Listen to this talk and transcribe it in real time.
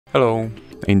Hello!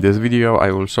 In this video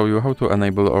I will show you how to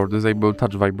enable or disable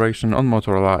touch vibration on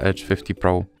Motorola Edge 50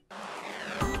 Pro.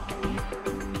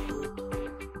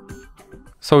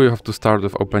 So you have to start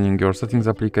with opening your settings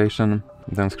application,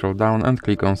 then scroll down and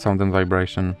click on sound and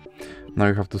vibration. Now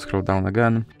you have to scroll down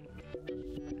again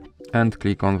and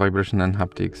click on vibration and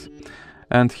haptics.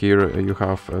 And here you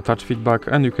have touch feedback,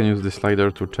 and you can use this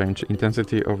slider to change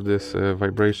intensity of this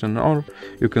vibration, or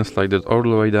you can slide it all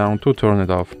the way down to turn it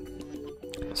off.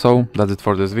 So that's it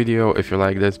for this video. If you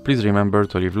like this, please remember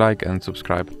to leave a like and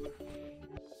subscribe.